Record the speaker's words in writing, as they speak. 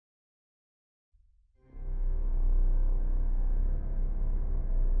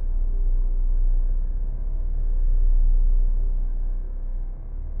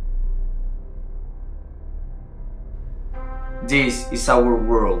This is our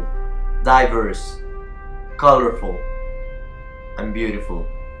world, diverse, colorful, and beautiful.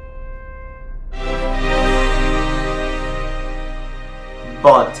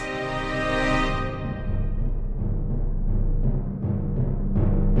 But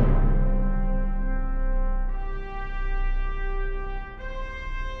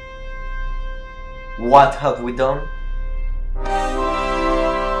what have we done?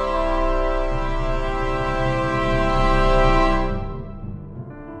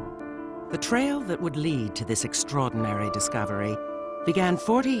 The trail that would lead to this extraordinary discovery began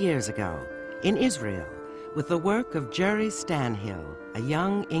 40 years ago in Israel with the work of Jerry Stanhill, a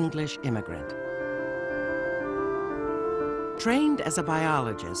young English immigrant. Trained as a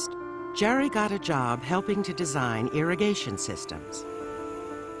biologist, Jerry got a job helping to design irrigation systems.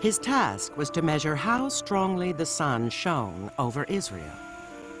 His task was to measure how strongly the sun shone over Israel.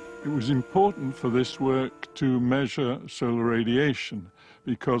 It was important for this work to measure solar radiation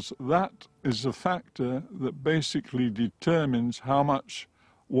because that is a factor that basically determines how much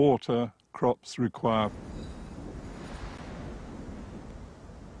water crops require.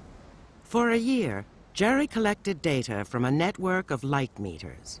 For a year, Jerry collected data from a network of light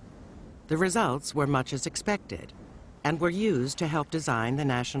meters. The results were much as expected and were used to help design the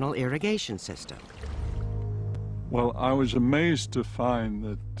national irrigation system. Well, I was amazed to find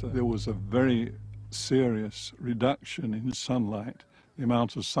that there was a very serious reduction in sunlight, the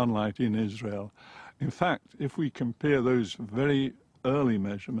amount of sunlight in Israel. In fact, if we compare those very early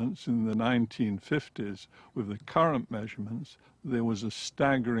measurements in the 1950s with the current measurements, there was a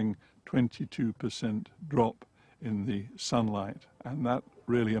staggering 22% drop in the sunlight, and that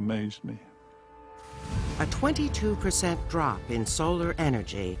really amazed me. A 22% drop in solar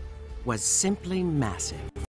energy was simply massive.